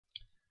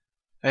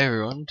Hey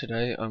everyone,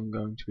 today I'm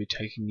going to be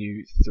taking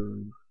you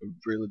through a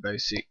really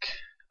basic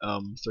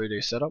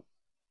 3D setup.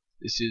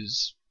 This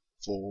is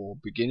for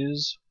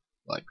beginners,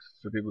 like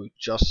for people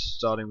just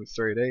starting with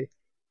 3D.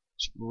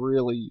 It's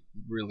really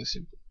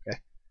simple, okay?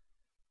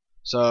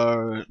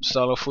 So, to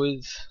start off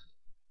with,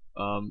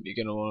 you're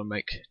going to want to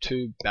make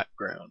two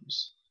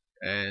backgrounds.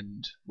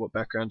 And what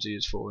backgrounds are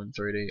used for in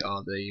 3D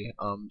are the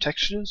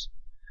textures.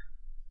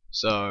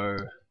 So,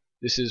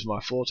 this is my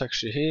floor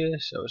texture here,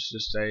 so it's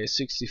just a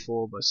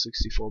 64 by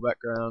 64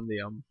 background, the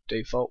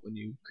default when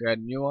you create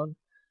a new one.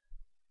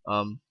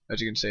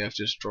 As you can see, I've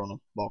just drawn a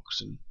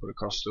box and put a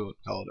cross through it,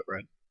 colored it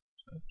red.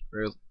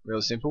 So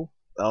really simple.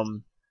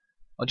 Once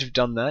you've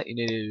done that, you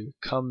need to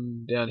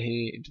come down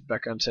here into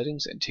background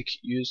settings and tick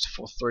used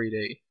for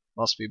 3D.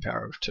 Must be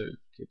power of 2.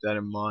 Keep that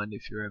in mind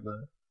if you're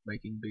ever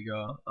making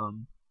bigger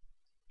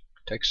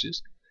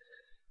textures.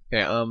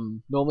 Okay,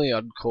 normally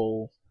I'd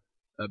call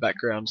a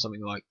background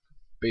something like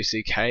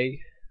BCK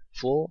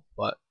floor,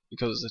 but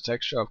because it's a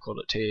texture, I've called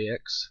it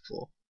TEX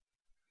floor.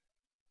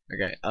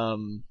 Okay,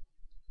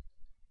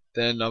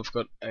 then I've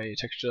got a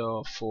texture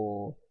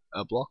for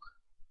a block.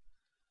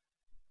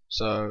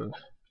 So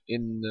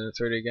in the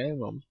 3D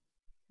game,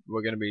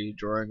 we're going to be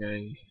drawing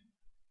a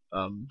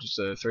just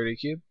a 3D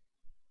cube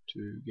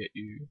to get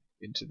you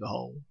into the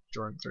whole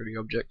drawing 3D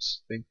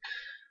objects thing.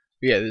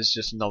 But yeah, there's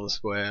just another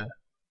square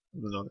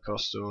with another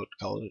cross through it,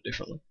 colored it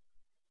differently.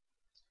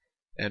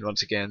 And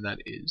once again, that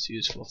is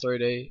used for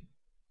 3D.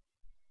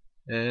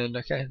 And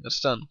okay, that's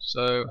done.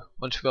 So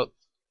once you've got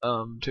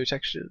two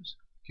textures,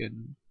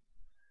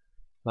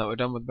 we're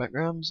done with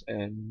backgrounds,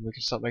 and we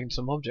can start making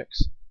some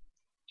objects.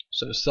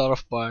 So start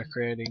off by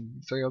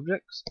creating three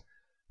objects,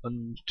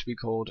 one to be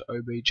called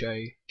obj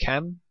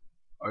cam,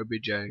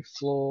 obj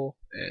floor,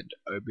 and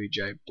obj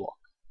block.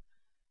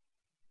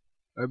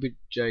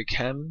 Obj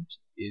cam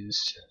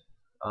is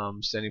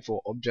standing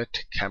for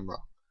object camera,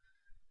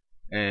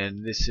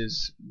 and this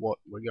is what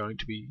we're going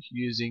to be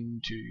using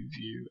to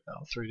view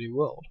our 3D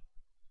world.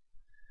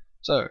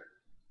 So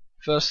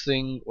first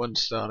thing when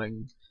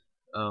starting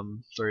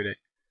 3D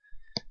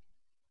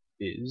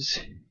is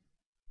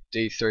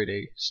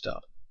D3D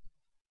start.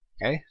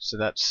 Okay, so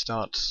that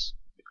starts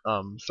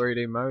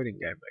 3D mode in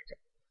GameMaker.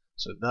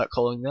 So without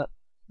calling that,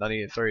 none of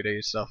your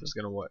 3D stuff is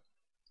going to work.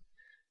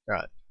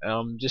 Right,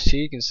 just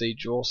here you can see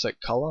draw set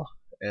color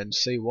and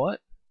see white.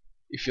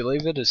 If you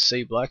leave it as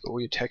C black, all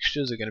your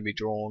textures are going to be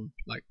drawn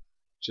like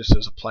just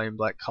as a plain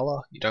black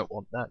color. You don't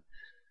want that.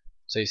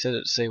 So you set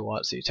it to C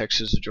white, so your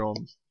textures are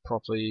drawn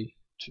properly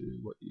to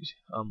what you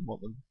want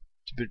them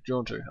to be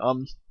drawn to.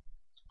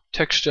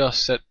 Texture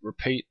set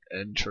repeat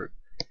and true.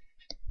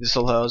 This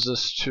allows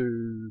us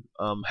to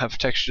have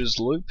textures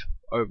loop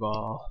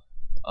over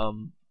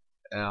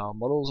our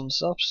models and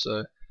stuff.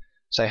 So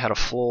say I had a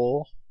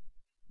floor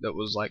that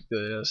was like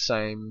the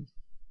same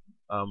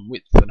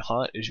width and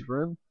height as your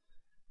room.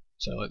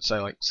 So let's say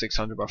like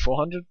 600 by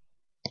 400,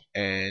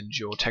 and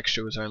your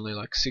texture was only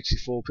like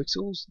 64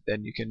 pixels.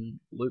 Then you can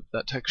loop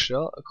that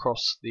texture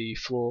across the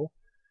floor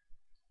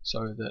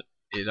so that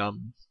it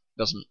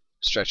doesn't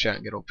stretch out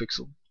and get all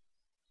pixel.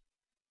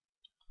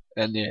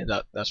 And yeah,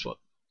 that's what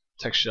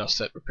texture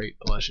set repeat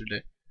allows you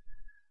to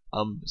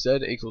do.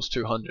 Z equals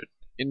 200.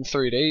 In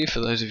 3D,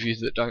 for those of you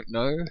that don't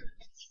know,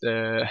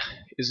 there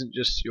isn't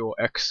just your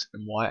X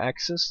and Y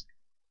axis.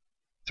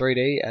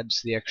 3D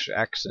adds the extra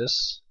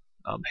axis,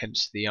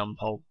 hence the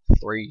whole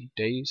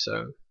 3D.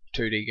 So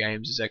 2D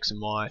games is X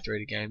and Y,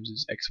 3D games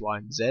is X, Y,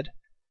 and Z.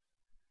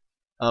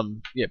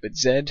 Yeah, but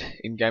Z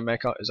in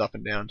GameMaker is up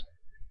and down.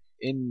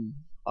 In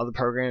other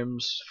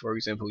programs, for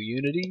example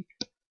Unity,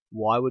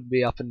 Y would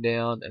be up and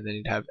down, and then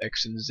you'd have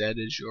X and Z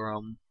as your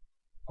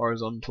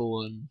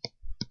horizontal and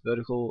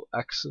vertical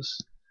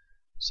axes.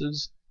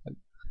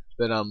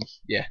 But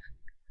yeah,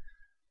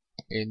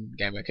 in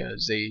GameMaker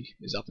Z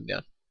is up and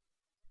down.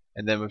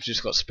 And then we've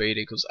just got speed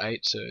equals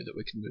 8 so that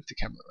we can move the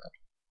camera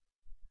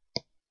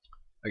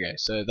around. Okay,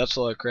 so that's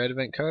all our create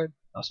event code,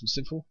 nice and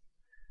simple.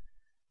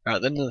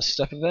 Alright, then the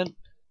step event.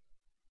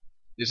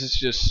 This is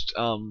just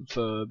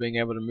for being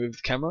able to move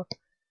the camera.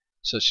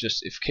 So it's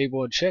just if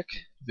keyboard check,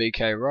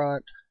 VK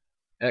right,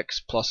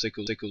 X plus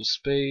equals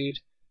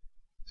speed,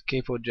 if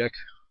keyboard check,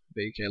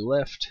 VK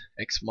left,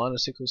 X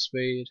minus equals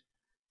speed,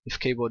 if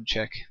keyboard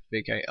check,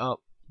 VK up,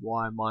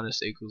 Y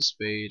minus equals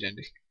speed, and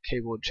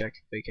keyboard check,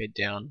 VK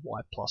down, Y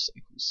plus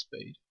equals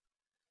speed.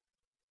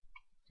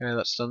 Okay,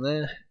 that's done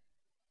there.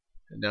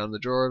 And now in the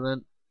draw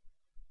event,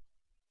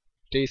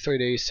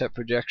 D3D set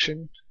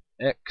projection,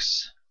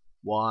 X,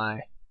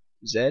 Y,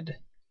 Z,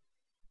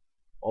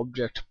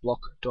 object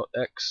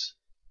block.x,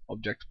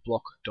 object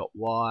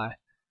block.y,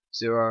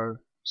 0,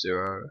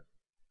 0,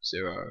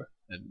 0,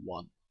 and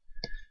 1.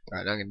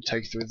 Alright, now I'm going to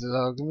take you through the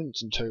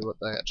arguments and tell you what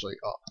they actually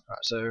are.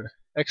 Alright, so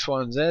X,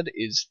 Y, and Z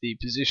is the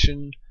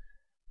position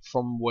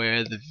from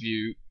where the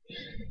view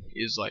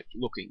is like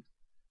looking.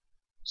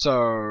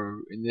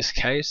 So in this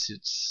case,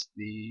 it's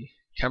the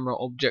camera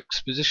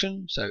object's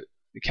position. So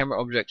the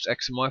camera object's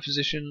X and Y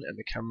position, and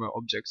the camera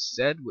object's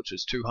Z, which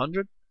is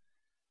 200.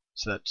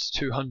 So that's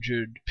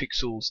 200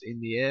 pixels in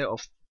the air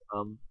off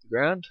the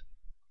ground,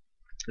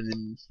 and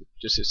then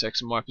just its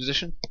x and y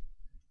position.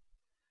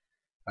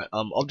 Right,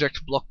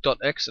 object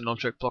block.x and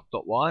object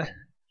block.y,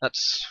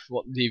 that's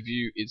what the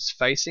view is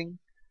facing.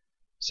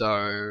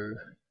 So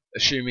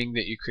assuming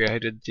that you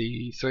created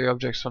the 3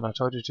 objects when I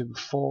told you to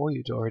before,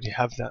 you'd already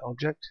have that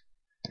object.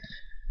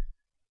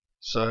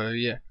 So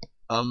yeah,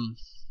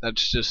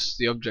 that's just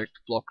the object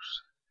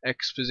blocks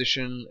x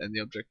position and the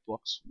object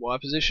blocks y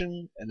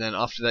position, and then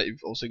after that you've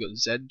also got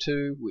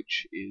z2,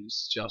 which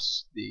is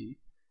just the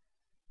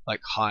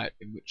height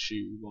in which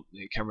you want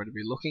the camera to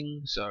be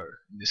looking. So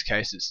in this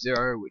case it's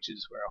 0, which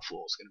is where our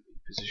floor is going to be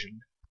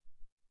positioned.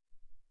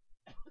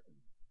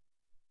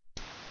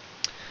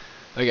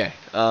 Okay,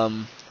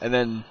 and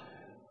then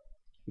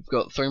we've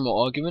got 3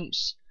 more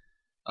arguments,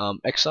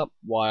 x up,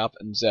 y up,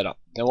 and z up.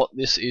 Now what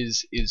this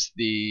is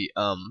the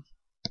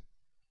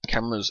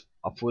camera's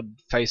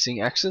upward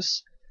facing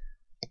axis.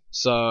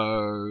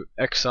 So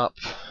x up,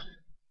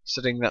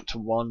 setting that to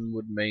 1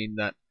 would mean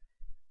that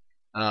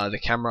the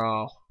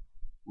camera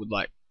would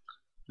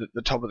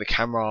the top of the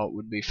camera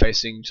would be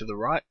facing to the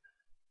right.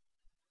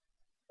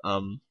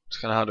 It's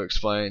kind of hard to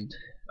explain.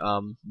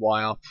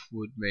 Y up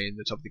would mean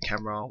the top of the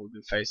camera would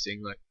be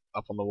facing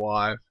up on the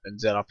Y, and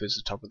Z up is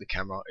the top of the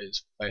camera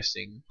is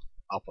facing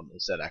up on the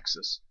Z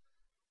axis.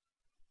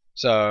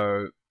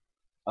 So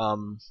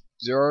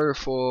 0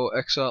 for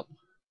X up,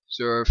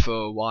 0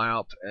 for Y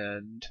up,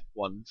 and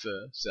 1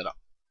 for Z up.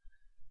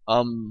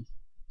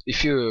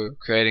 If you're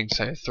creating,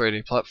 say, a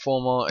 3D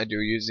platformer and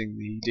you're using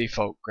the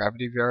default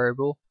gravity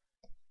variable,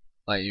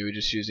 like you were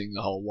just using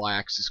the whole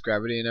y-axis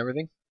gravity and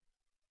everything,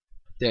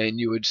 then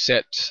you would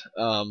set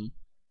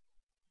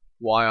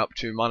y up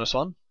to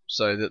 -1,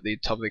 so that the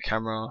top of the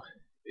camera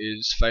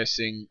is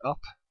facing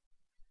up,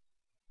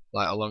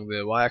 along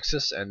the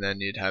y-axis, and then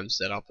you'd have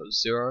z up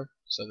as 0,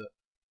 so that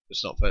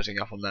it's not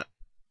facing up on that.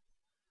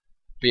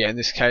 But yeah, in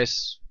this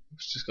case,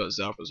 it's just got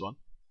z up as 1.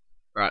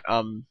 Right,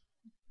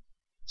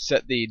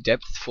 set the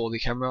depth for the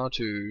camera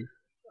to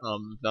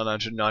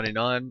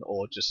 999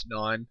 or just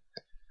 9.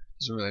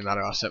 Doesn't really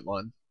matter. I set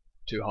mine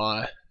too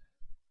high.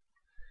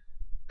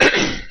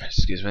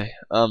 Excuse me.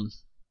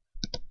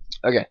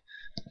 Okay.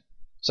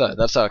 So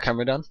that's our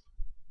camera done,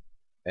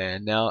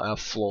 and now our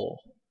floor.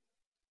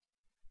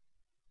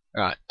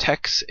 Alright,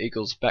 text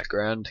equals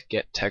background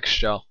get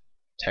texture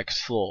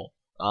text floor.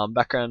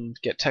 Background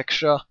get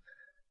texture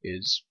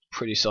is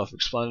pretty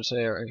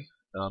self-explanatory.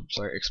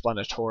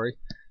 Explanatory.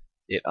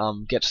 It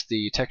gets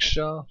the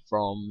texture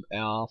from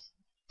our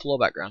floor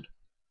background,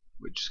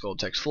 which is called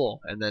text floor,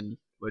 and then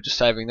we're just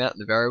saving that in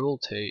the variable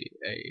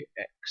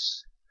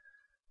TAX.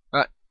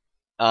 Right.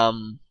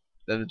 Then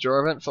the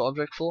draw event for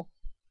object floor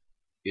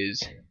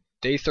is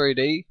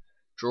D3D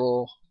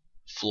draw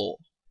floor.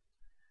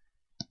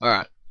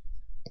 Alright.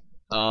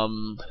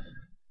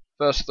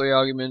 First 3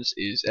 arguments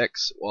is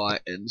X, Y,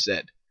 and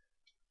Z.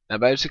 Now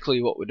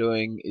basically what we're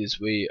doing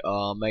is we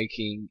are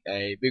making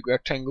a big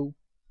rectangle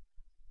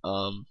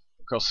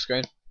across the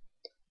screen.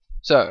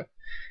 So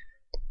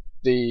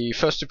the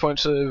first 2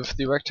 points of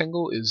the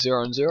rectangle is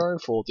 0 and 0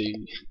 for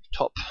the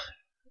top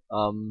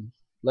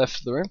left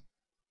of the room,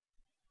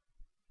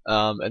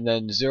 and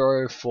then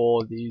 0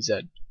 for the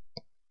Z,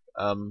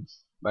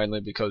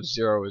 mainly because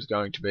 0 is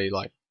going to be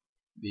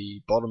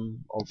the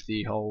bottom of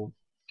the whole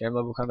game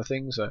level kind of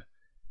thing, so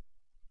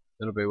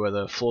it'll be where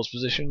the floor's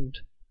positioned.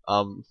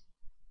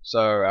 So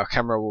our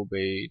camera will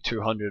be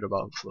 200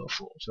 above the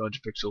floor,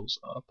 200 pixels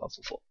above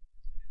the floor.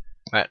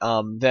 Right,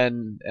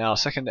 then our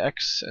second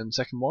X and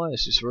second Y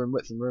is just room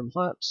width and room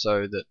height,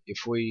 so that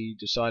if we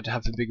decide to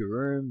have a bigger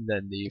room,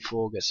 then the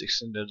floor gets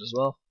extended as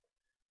well.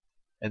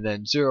 And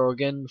then 0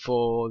 again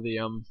for the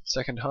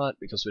second height,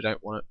 because we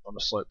don't want it on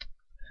a slope.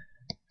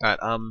 Right,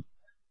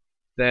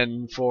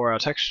 then for our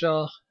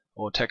texture,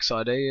 or text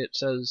ID, it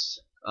says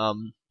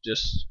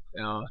just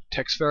our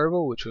text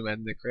variable, which we made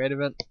in the create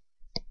event.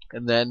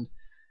 And then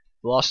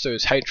the last 2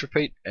 is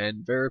hrepeat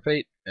and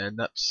vrepeat, and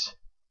that's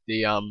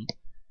the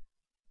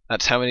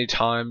that's how many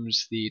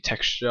times the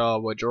texture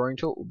we're drawing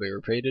to it will be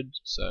repeated,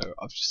 so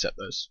I've just set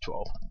those to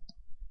 12.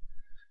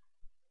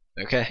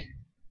 Okay,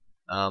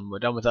 we're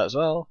done with that as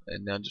well,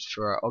 and now just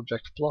for our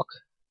object block.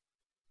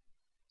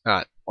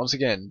 Alright, once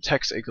again,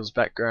 text equals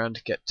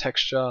background get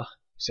texture,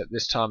 except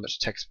this time it's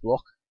text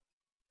block,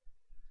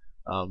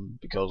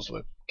 because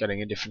we're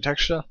getting a different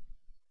texture.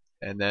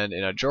 And then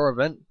in our draw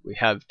event, we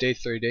have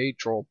D3D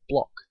draw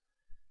block.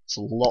 It's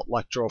a lot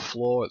like draw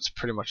floor, it's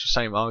pretty much the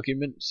same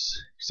arguments,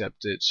 except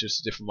it's just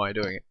a different way of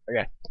doing it.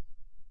 Okay.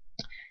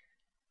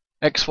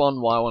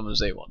 X1, Y1, and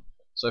Z1.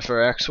 So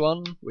for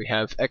X1, we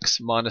have X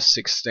minus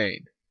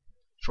 16.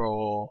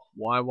 For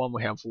Y1,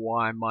 we have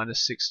Y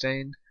minus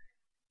 16.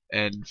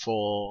 And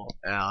for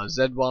our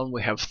Z1,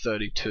 we have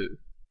 32.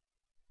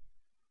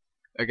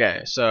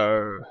 Okay,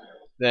 so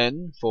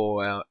then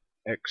for our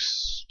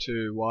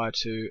X2,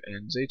 Y2,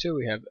 and Z2,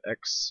 we have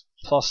X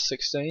plus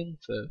 16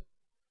 for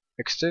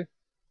X2.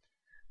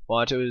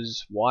 Y2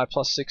 is Y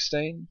plus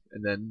 16,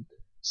 and then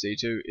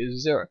Z2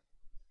 is 0.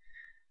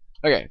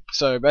 Okay,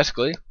 so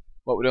basically,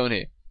 what we're doing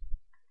here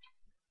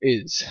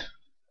is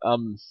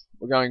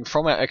we're going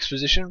from our X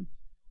position,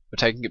 we're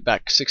taking it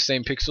back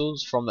 16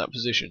 pixels from that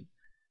position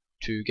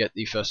to get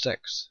the first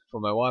X.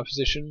 From our Y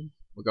position,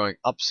 we're going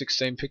up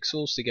 16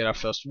 pixels to get our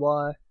first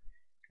Y,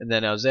 and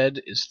then our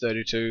Z is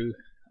 32.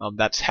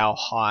 That's how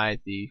high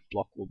the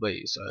block will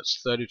be, so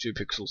it's 32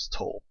 pixels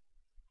tall.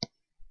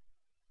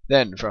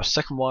 Then for our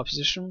second Y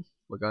position,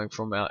 we're going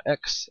from our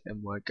X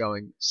and we're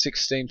going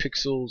 16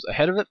 pixels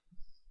ahead of it.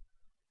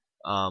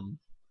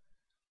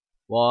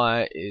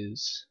 Y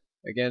is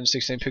again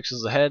 16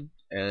 pixels ahead,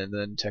 and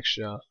then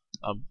texture,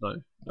 no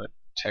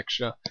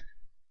texture,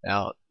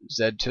 our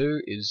Z2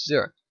 is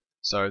 0.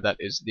 So that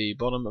is the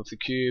bottom of the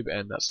cube,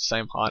 and that's the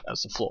same height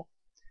as the floor.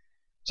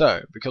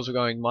 So because we're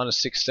going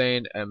minus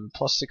 16 and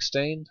plus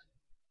 16,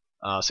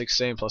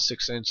 16 plus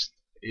 16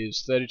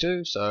 is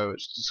 32, so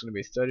it's just going to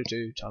be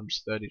 32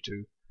 times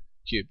 32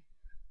 cubed.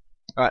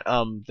 Alright,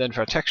 then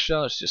for our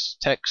texture, it's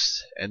just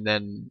text, and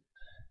then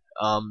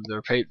the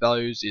repeat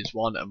values is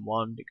 1 and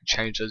 1. You can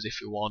change those if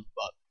you want,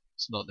 but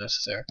it's not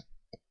necessary.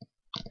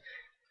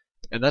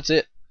 And that's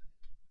it,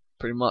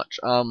 pretty much.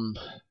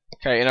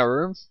 Okay, in our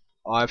room,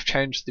 I've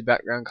changed the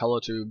background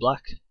color to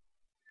black.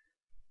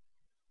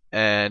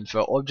 And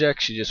for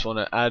objects, you just want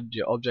to add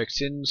your objects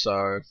in.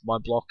 So my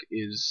block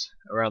is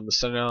around the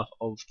center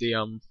of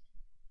the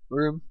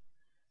room.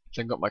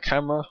 Then got my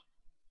camera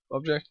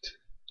object,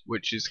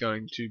 which is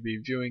going to be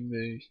viewing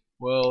the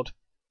world.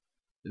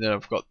 And then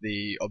I've got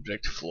the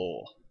object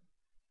floor.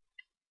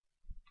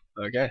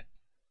 Okay,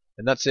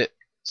 and that's it.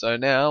 So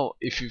now,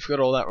 if you've got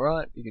all that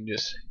right, you can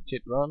just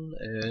hit run,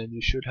 and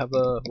you should have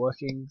a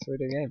working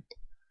 3D game.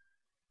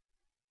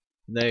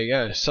 And there you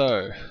go.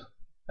 So,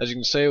 as you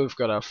can see, we've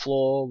got our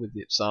floor with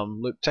its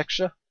loop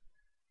texture.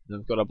 And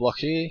we've got a block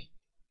here.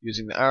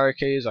 Using the arrow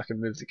keys, I can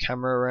move the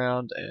camera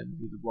around and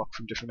view the block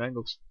from different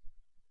angles.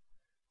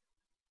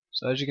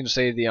 So as you can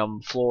see, the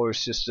floor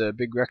is just a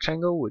big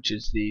rectangle, which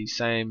is the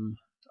same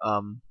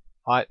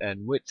height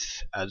and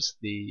width as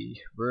the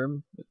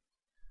room.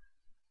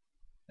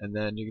 And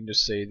then you can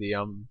just see the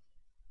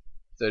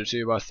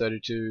 32 by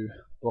 32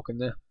 block in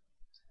there.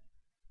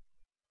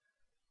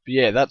 But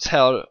yeah,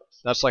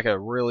 that's like a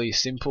really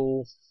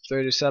simple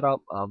 3D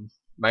setup,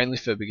 mainly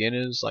for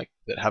beginners like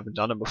that haven't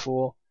done it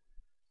before.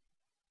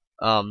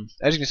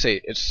 As you can see,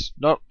 it's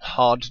not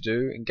hard to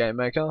do in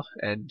GameMaker,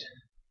 and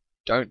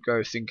don't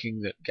go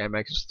thinking that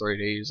GameMaker's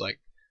 3D is like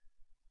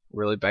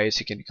really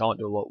basic and you can't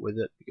do a lot with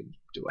it. You can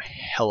do a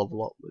hell of a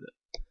lot with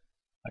it.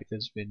 Like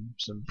there's been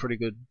some pretty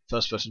good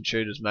first-person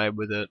shooters made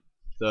with it,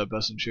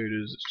 third-person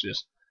shooters. It's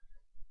just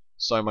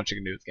so much you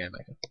can do with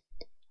GameMaker.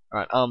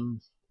 Alright,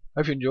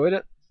 hope you enjoyed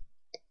it.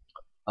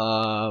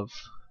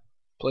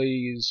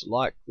 Please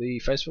like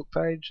the Facebook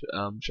page,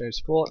 show your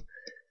support.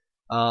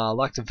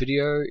 Like the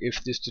video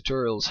if this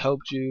tutorial has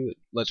helped you. It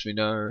lets me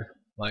know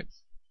like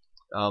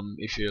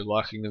if you're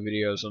liking the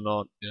videos or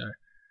not. You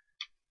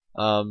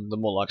know, the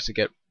more likes I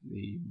get,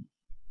 the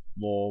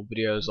more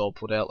videos I'll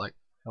put out. Like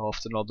how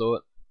often I'll do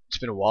it. It's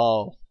been a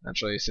while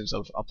actually since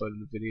I've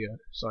uploaded a video.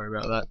 Sorry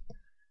about that.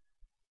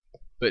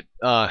 But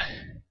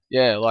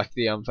yeah, like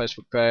the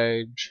Facebook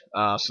page.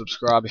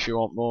 Subscribe if you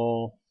want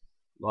more.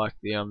 Like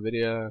the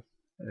video,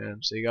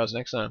 and see you guys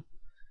next time.